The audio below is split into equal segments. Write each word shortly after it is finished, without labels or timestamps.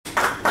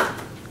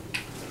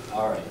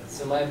Alright,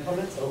 so my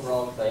opponent's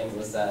overall claim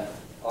was that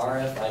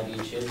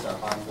RFID chips are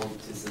harmful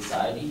to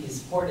society. He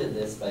supported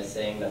this by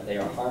saying that they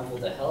are harmful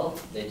to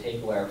health, they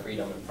take away our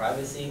freedom and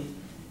privacy,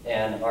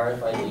 and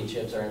RFID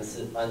chips are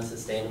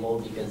unsustainable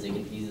because they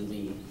can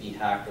easily be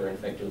hacked or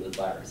infected with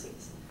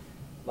viruses.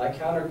 My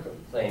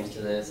counterclaims to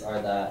this are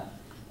that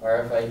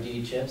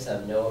RFID chips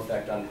have no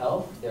effect on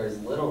health, there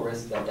is little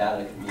risk that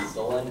data can be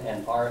stolen,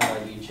 and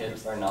RFID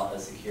chips are not a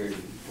security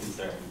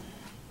concern.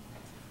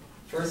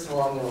 First of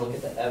all, I'm going to look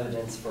at the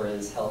evidence for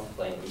his health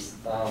claims.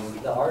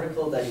 The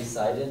article that he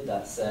cited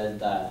that said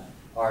that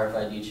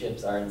RFID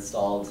chips are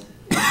installed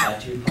in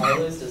tattoo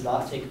parlors does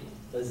not take a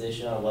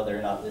position on whether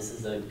or not this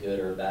is a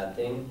good or a bad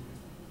thing.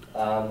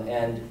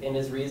 And in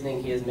his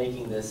reasoning, he is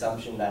making the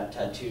assumption that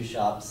tattoo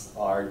shops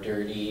are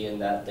dirty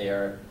and that they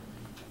are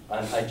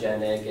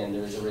unhygienic and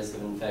there's a risk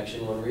of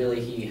infection, when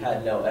really he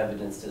had no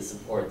evidence to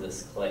support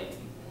this claim.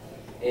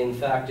 In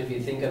fact, if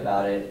you think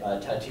about it,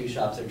 tattoo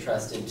shops are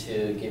trusted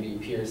to give you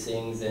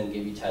piercings and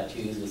give you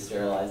tattoos with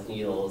sterilized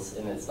needles,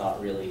 and it's not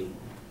really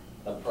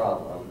a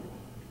problem.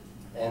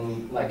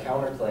 And my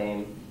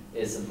counterclaim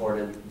is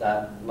supported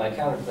that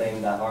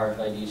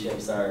RFID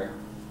chips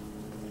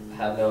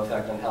have no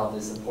effect on health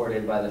is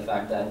supported by the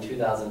fact that in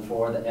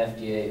 2004 the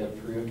FDA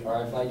approved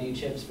RFID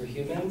chips for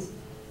humans,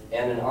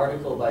 and an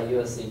article by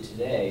USA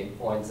Today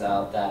points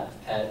out that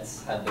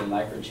pets have been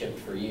microchipped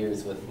for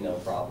years with no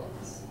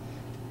problems.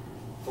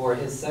 For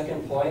his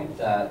second point,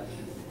 that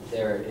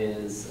there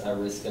is a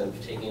risk of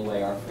taking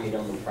away our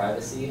freedom and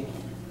privacy,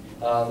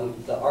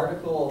 the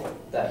article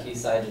that he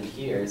cited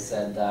here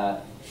said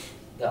that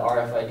the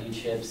RFID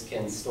chips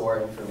can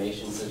store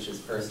information such as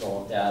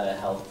personal data,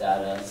 health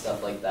data,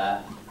 stuff like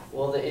that.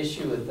 Well, the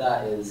issue with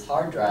that is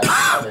hard drives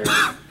and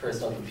other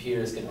personal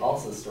computers can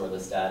also store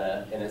this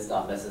data, and it's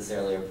not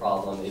necessarily a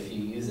problem if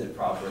you use it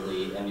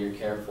properly and you're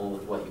careful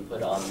with what you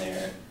put on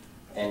there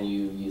and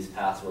you use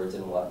passwords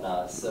and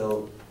whatnot.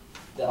 So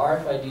the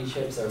RFID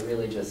chips are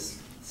really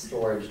just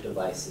storage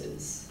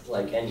devices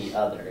like any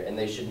other, and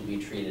they shouldn't be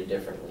treated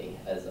differently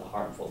as a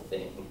harmful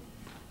thing.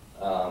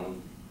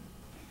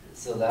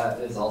 So that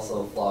is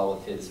also a flaw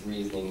with his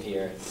reasoning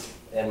here.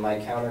 And my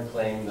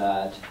counterclaim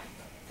that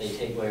they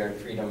take away our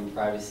freedom and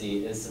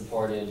privacy is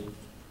supported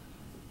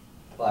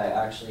by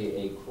actually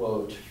a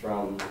quote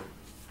from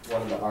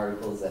one of the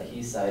articles that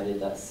he cited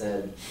that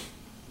said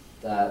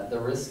that the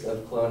risk of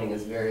cloning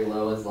is very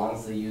low as long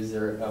as the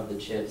user of the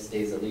chip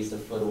stays at least a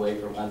foot away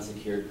from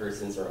unsecured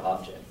persons or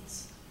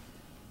objects.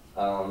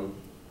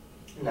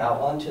 Now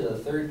on to the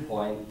third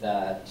point,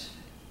 that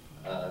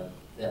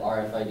the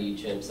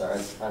RFID chips are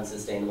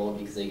unsustainable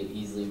because they could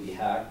easily be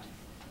hacked.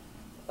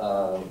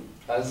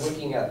 I was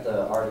looking at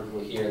the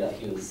article here that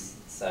he was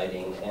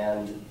citing,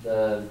 and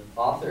the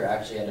author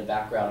actually had a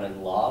background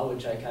in law,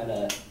 which I kind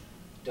of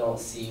don't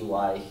see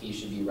why he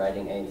should be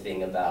writing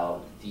anything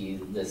about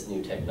this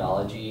new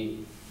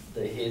technology.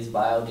 His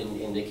bio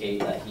didn't indicate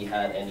that he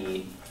had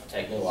any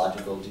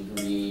technological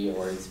degree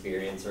or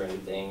experience or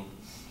anything.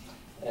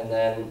 And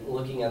then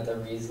looking at the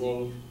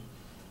reasoning,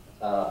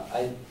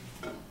 from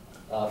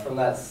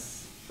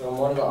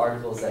one of the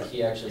articles that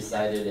he actually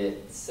cited,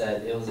 it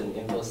said, it was an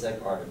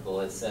InfoSec article,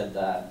 it said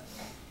that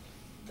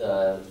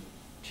the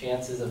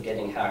chances of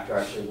getting hacked are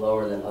actually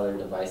lower than other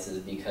devices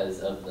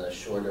because of the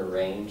shorter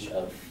range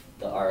of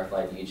the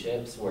RFID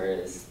chips,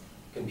 whereas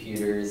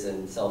computers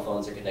and cell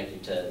phones are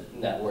connected to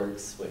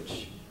networks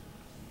which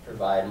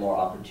provide more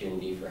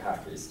opportunity for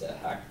hackers to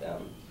hack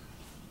them.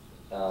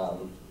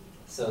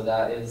 So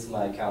that is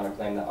my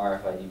counterclaim that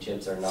RFID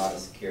chips are not a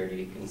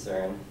security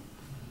concern.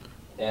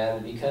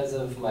 And because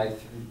of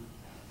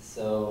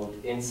so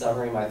in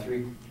summary, my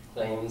three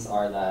claims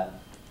are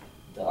that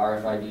the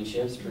RFID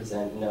chips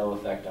present no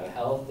effect on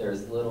health,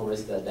 there's little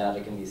risk that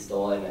data can be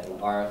stolen, and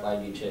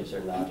RFID chips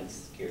are not a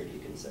security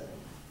concern.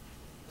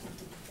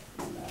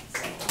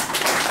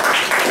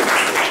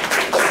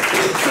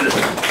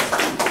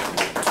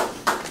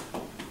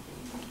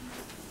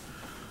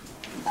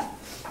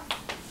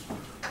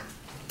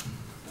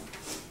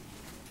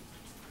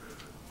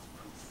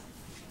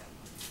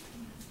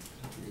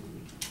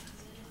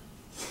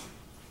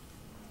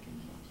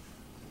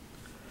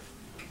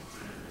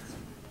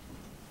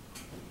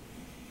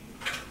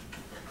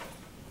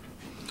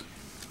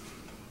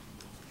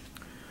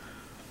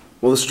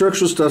 Well, the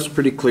structural stuff's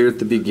pretty clear at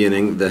the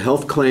beginning. The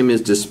health claim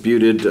is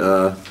disputed,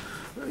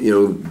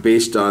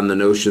 based on the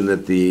notion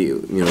that the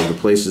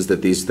places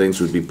that these things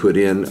would be put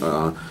in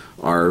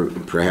are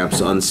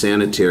perhaps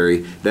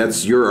unsanitary.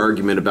 That's your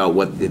argument about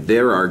what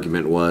their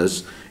argument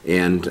was,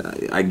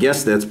 and I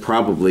guess that's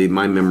probably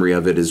my memory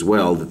of it as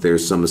well, that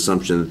there's some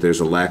assumption that there's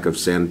a lack of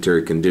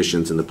sanitary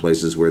conditions in the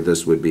places where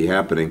this would be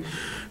happening.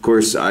 Of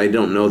course, I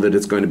don't know that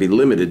it's going to be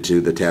limited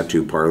to the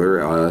tattoo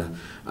parlor.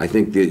 I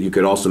think that you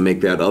could also make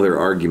that other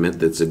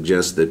argument that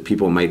suggests that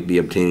people might be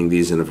obtaining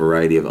these in a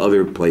variety of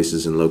other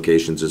places and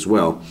locations as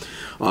well.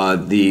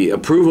 The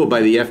approval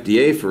by the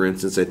FDA, for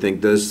instance, I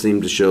think does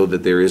seem to show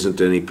that there isn't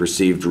any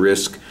perceived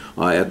risk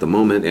at the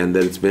moment, and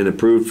that it's been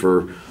approved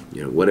for,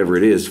 whatever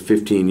it is,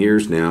 15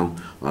 years now.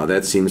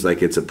 That seems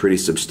like it's a pretty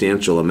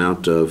substantial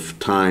amount of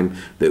time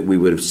that we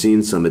would have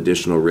seen some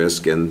additional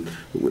risk. And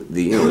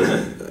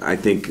I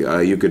think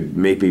you could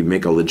maybe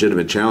make a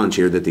legitimate challenge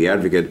here that the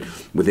advocate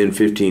within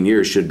 15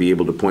 years should be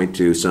able to point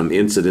to some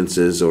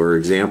incidences or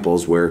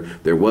examples where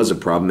there was a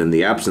problem, and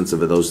the absence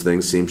of those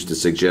things seems to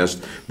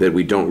suggest that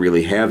we don't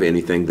really have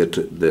anything that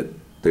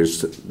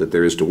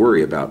there is to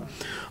worry about.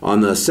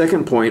 On the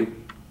second point,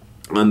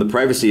 on the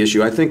privacy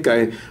issue, I think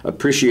I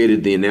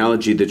appreciated the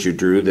analogy that you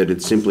drew, that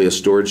it's simply a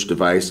storage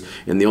device,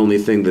 and the only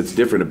thing that's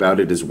different about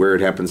it is where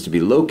it happens to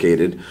be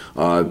located.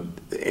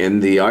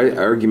 And the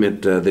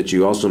argument that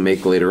you also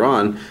make later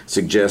on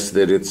suggests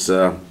that it's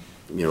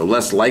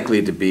less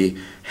likely to be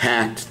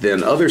hacked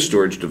than other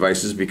storage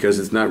devices because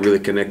it's not really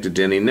connected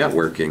to any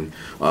networking,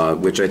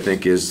 which I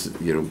think is,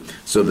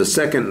 so the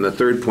second and the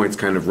third points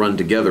kind of run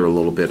together a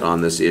little bit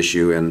on this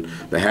issue, and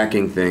the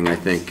hacking thing, I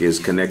think, is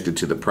connected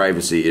to the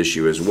privacy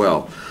issue as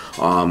well.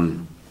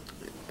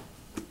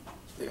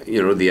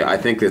 I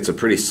think it's a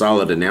pretty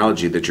solid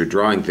analogy that you're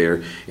drawing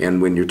there,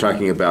 and when you're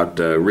talking about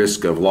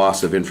risk of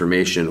loss of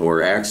information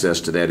or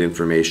access to that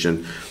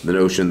information, the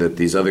notion that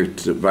these other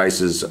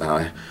devices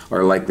are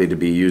likely to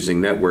be using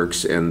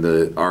networks and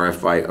the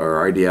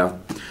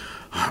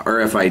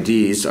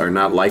RFIDs are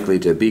not likely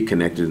to be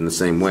connected in the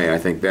same way. I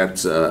think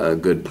that's a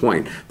good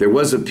point. There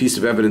was a piece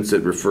of evidence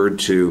that referred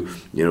to,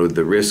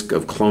 the risk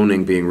of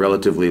cloning being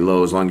relatively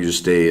low as long as you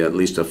stay at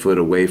least a foot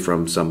away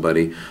from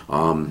somebody.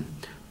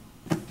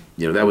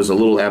 That was a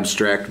little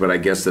abstract, but I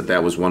guess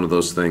that was one of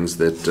those things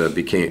that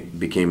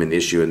became an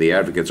issue in the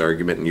advocate's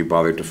argument, and you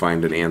bothered to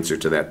find an answer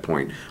to that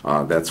point.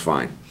 That's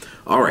fine.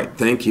 All right,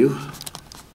 thank you.